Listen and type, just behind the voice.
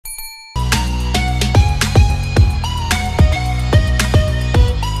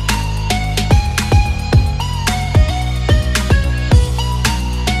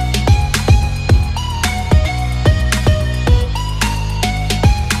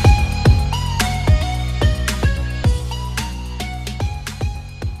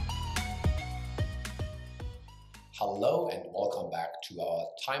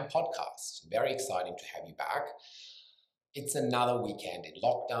Time podcast. Very exciting to have you back. It's another weekend in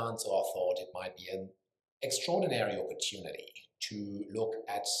lockdown, so I thought it might be an extraordinary opportunity to look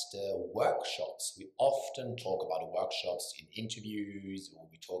at the workshops. We often talk about workshops in interviews, or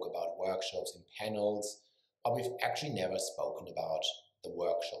we talk about workshops in panels, but we've actually never spoken about the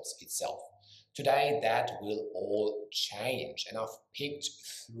workshops itself. Today, that will all change, and I've picked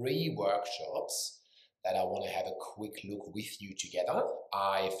 3 workshops that I want to have a quick look with you together.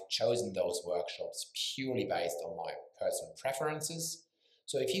 I've chosen those workshops purely based on my personal preferences.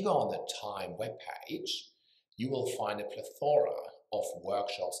 So if you go on the Time webpage, you will find a plethora of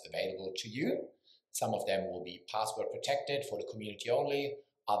workshops available to you. Some of them will be password protected for the community only.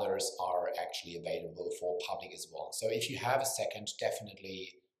 Others are actually available for public as well. So if you have a second,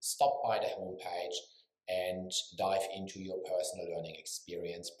 definitely stop by the homepage and dive into your personal learning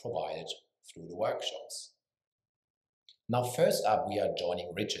experience provided through the workshops. Now, first up, we are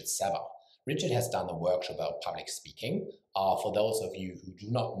joining Richard Savva. Richard has done a workshop about public speaking. For those of you who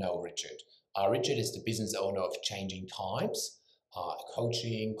do not know Richard, Richard is the business owner of Changing Times, a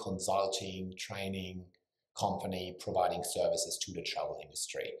coaching, consulting, training company providing services to the travel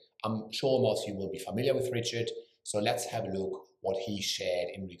industry. I'm sure most of you will be familiar with Richard, so let's have a look what he shared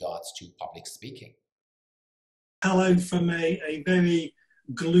in regards to public speaking. Hello from a very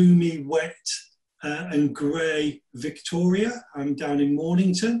gloomy, wet and grey Victoria. I'm down in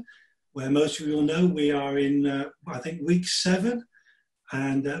Mornington, where most of you will know we are in, I think, week 7.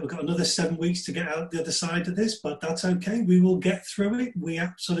 And we've got another 7 weeks to get out the other side of this, but that's okay. We will get through it. We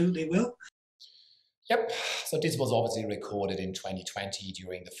absolutely will. Yep, so this was obviously recorded in 2020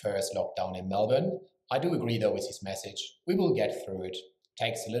 during the first lockdown in Melbourne. I do agree though with his message. We will get through it.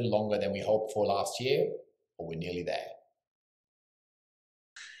 Takes a little longer than we hoped for last year, but we're nearly there.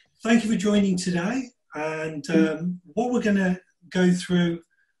 Thank you for joining today. And what we're going to go through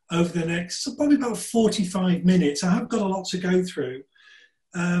over the next probably about 45 minutes, I have got a lot to go through,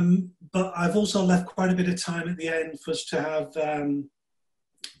 but I've also left quite a bit of time at the end for us to have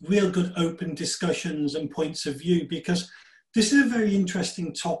real good open discussions and points of view, because this is a very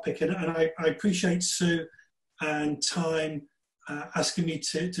interesting topic, and I appreciate Sue and Time asking me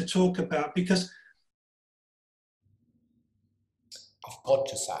to talk about, because I've got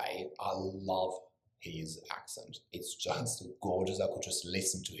to say, I love his accent. It's just gorgeous. I could just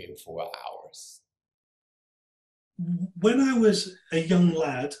listen to him for hours. When I was a young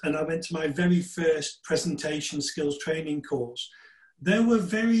lad and I went to my very first presentation skills training course, there were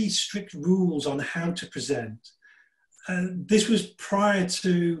very strict rules on how to present. This was prior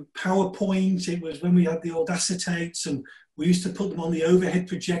to PowerPoint. It was when we had the old acetates, and we used to put them on the overhead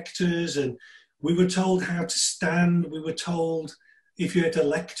projectors, and we were told how to stand. We were told if you had a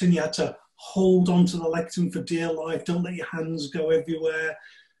lectern, you had to hold onto the lectern for dear life. Don't let your hands go everywhere.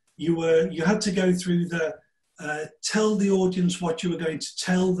 You had to go through the tell the audience what you were going to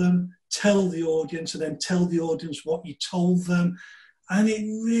tell them, tell the audience, and then tell the audience what you told them. And it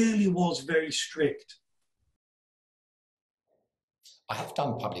really was very strict. I have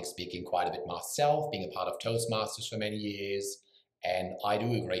done public speaking quite a bit myself, being a part of Toastmasters for many years. And I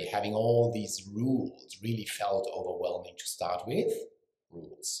do agree, having all these rules really felt overwhelming to start with.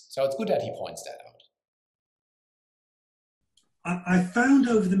 Rules. So it's good that he points that out. I found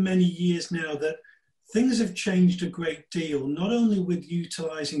over the many years now that things have changed a great deal, not only with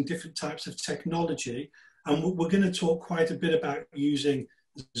utilising different types of technology, and we're going to talk quite a bit about using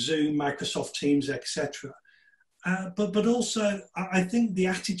Zoom, Microsoft Teams, etc. But also, I think the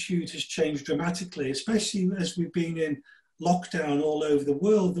attitude has changed dramatically, especially as we've been in lockdown all over the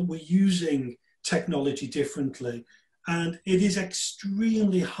world, that we're using technology differently. And it is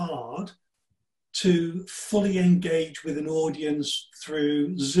extremely hard to fully engage with an audience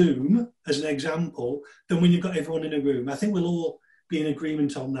through Zoom, as an example, than when you've got everyone in a room. I think we'll all be in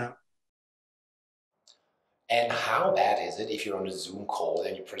agreement on that. And how bad is it if you're on a Zoom call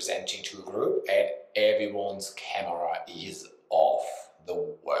and you're presenting to a group and everyone's camera is off?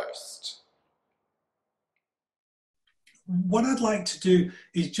 The worst. What I'd like to do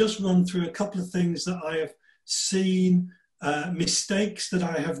is just run through a couple of things that I have seen, mistakes that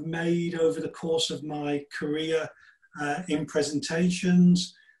I have made over the course of my career in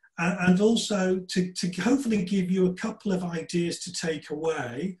presentations, and also to hopefully give you a couple of ideas to take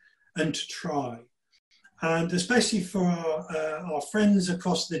away and to try. And especially for our friends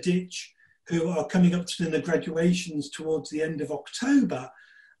across the ditch who are coming up to the graduations towards the end of October,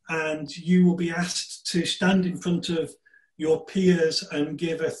 and you will be asked to stand in front of your peers and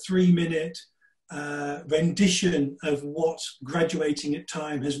give a 3-minute rendition of what graduating at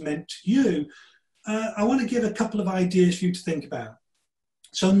Time has meant to you. I want to give a couple of ideas for you to think about.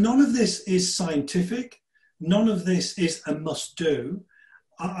 So none of this is scientific. None of this is a must do.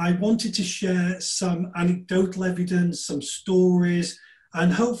 I wanted to share some anecdotal evidence, some stories,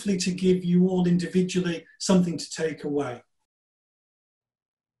 and hopefully to give you all individually something to take away.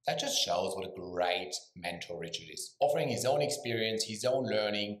 That just shows what a great mentor Richard is, offering his own experience, his own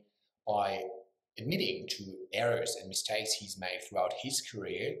learning by admitting to errors and mistakes he's made throughout his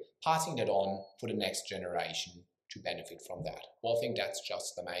career, passing that on for the next generation to benefit from that. Well, I think that's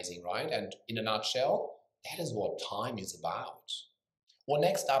just amazing, right? And in a nutshell, that is what time is about. Well,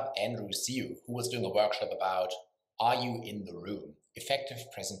 next up, Andrew Siu, who was doing a workshop about Are You in the Room? Effective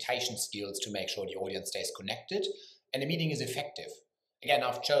presentation skills to make sure the audience stays connected and the meeting is effective. Again,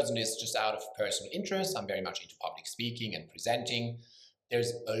 I've chosen this just out of personal interest. I'm very much into public speaking and presenting.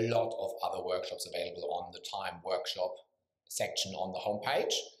 There's a lot of other workshops available on the Time workshop section on the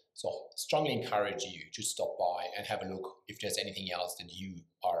homepage. So strongly encourage you to stop by and have a look if there's anything else that you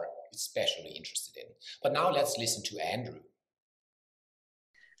are especially interested in. But now let's listen to Andrew.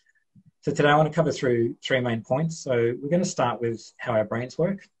 So today I want to cover through three main points. So we're going to start with how our brains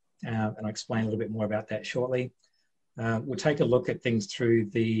work, and I'll explain a little bit more about that shortly. We'll take a look at things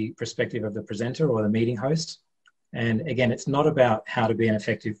through the perspective of the presenter or the meeting host. And again, it's not about how to be an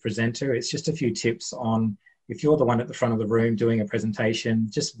effective presenter. It's just a few tips on if you're the one at the front of the room doing a presentation,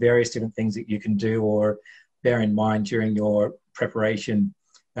 just various different things that you can do or bear in mind during your preparation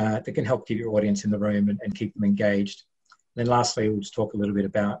that can help keep your audience in the room and keep them engaged. Then lastly, we'll just talk a little bit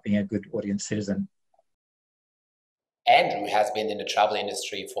about being a good audience citizen. Andrew has been in the travel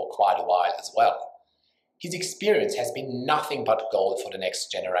industry for quite a while as well. His experience has been nothing but gold for the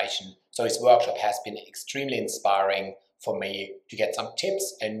next generation, so his workshop has been extremely inspiring for me to get some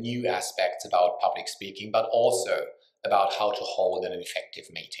tips and new aspects about public speaking, but also about how to hold an effective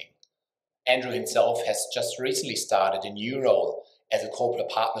meeting. Andrew himself has just recently started a new role as a corporate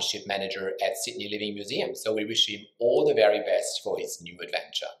partnership manager at Sydney Living Museum, so we wish him all the very best for his new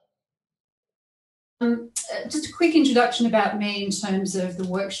adventure. Just a quick introduction about me in terms of the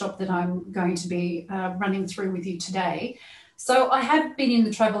workshop that I'm going to be running through with you today. So I have been in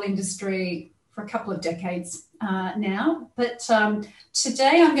the travel industry for a couple of decades now, but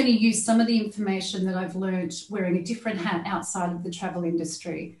today I'm going to use some of the information that I've learned wearing a different hat outside of the travel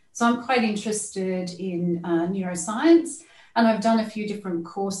industry. So I'm quite interested in neuroscience, and I've done a few different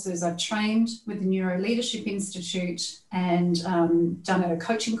courses. I've trained with the Neuro Leadership Institute and done a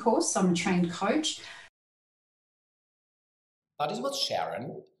coaching course. So I'm a trained coach. Now this was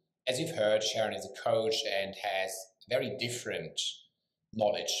Sharon. As you've heard, Sharon is a coach and has very different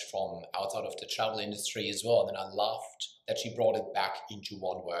knowledge from outside of the travel industry as well. And I loved that she brought it back into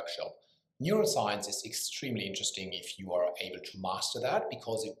one workshop. Neuroscience is extremely interesting if you are able to master that,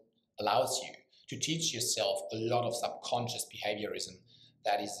 because it allows you to teach yourself a lot of subconscious behaviorism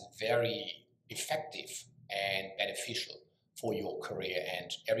that is very effective and beneficial for your career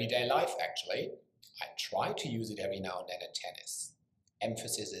and everyday life, actually. I try to use it every now and then at tennis.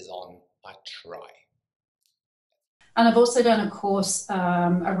 Emphasis is on I try. And I've also done a course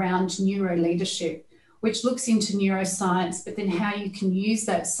around neuro leadership, which looks into neuroscience, but then how you can use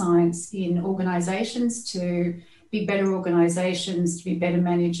that science in organisations to be better organisations, to be better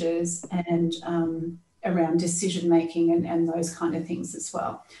managers, and around decision making and those kind of things as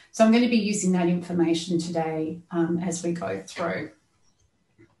well. So I'm going to be using that information today as we go through.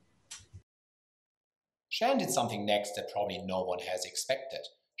 Sharon did something next that probably no one has expected.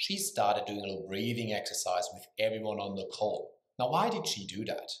 She started doing a little breathing exercise with everyone on the call. Now, why did she do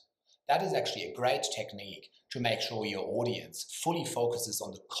that? That is actually a great technique to make sure your audience fully focuses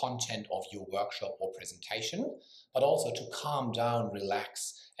on the content of your workshop or presentation, but also to calm down,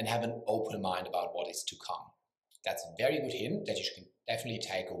 relax, and have an open mind about what is to come. That's a very good hint that you can definitely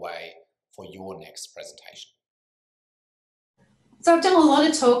take away for your next presentation. So I've done a lot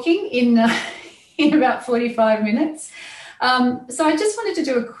of talking in about 45 minutes. So I just wanted to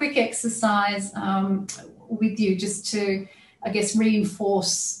do a quick exercise with you just to, I guess,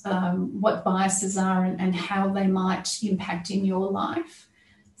 reinforce what biases are and how they might impact in your life.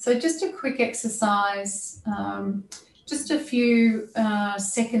 So just a quick exercise, just a few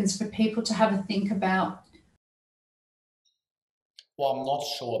seconds for people to have a think about. Well, I'm not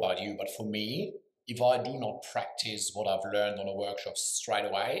sure about you, but for me, if I do not practice what I've learned on a workshop straight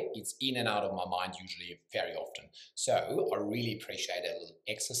away, it's in and out of my mind usually very often. So I really appreciate a little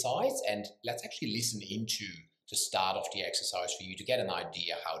exercise, and let's actually listen into the start of the exercise for you to get an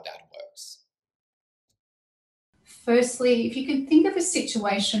idea how that works. Firstly, if you can think of a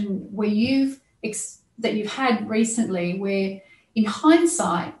situation where that you've had recently where in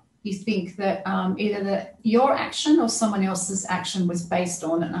hindsight you think that either your action or someone else's action was based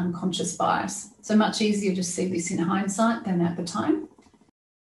on an unconscious bias. So much easier to see this in hindsight than at the time.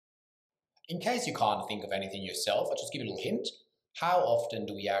 In case you can't think of anything yourself, I'll just give you a little hint. How often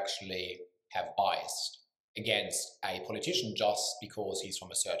do we actually have bias against a politician just because he's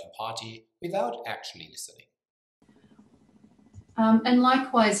from a certain party without actually listening? And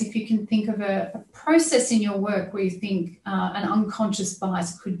likewise, if you can think of a process in your work where you think an unconscious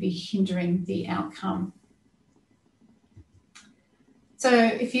bias could be hindering the outcome. So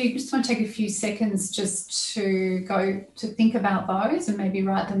if you just want to take a few seconds just to think about those and maybe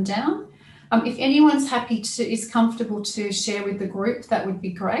write them down. If anyone's is comfortable to share with the group, that would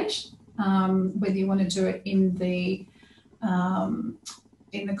be great. Whether you want to do it in the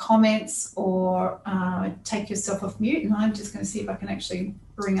comments or take yourself off mute. And I'm just going to see if I can actually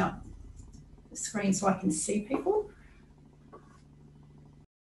bring up the screen so I can see people.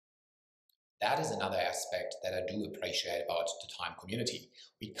 That is another aspect that I do appreciate about the Time community.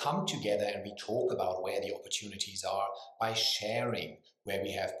 We come together and we talk about where the opportunities are by sharing where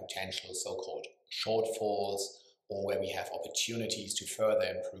we have potential so-called shortfalls or where we have opportunities to further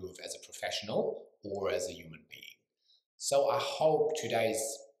improve as a professional or as a human being. So I hope today's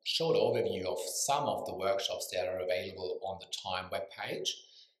short overview of some of the workshops that are available on the Time webpage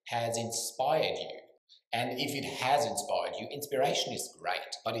has inspired you. And if it has inspired you, inspiration is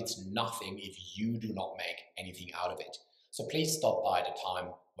great, but it's nothing if you do not make anything out of it. So please stop by the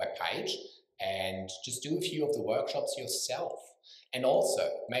Time webpage and just do a few of the workshops yourself. And also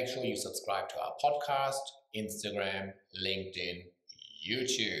make sure you subscribe to our podcast, Instagram, LinkedIn,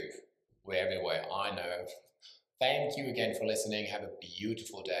 YouTube. We're everywhere, I know. Thank you again for listening. Have a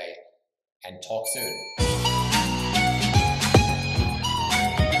beautiful day and talk soon.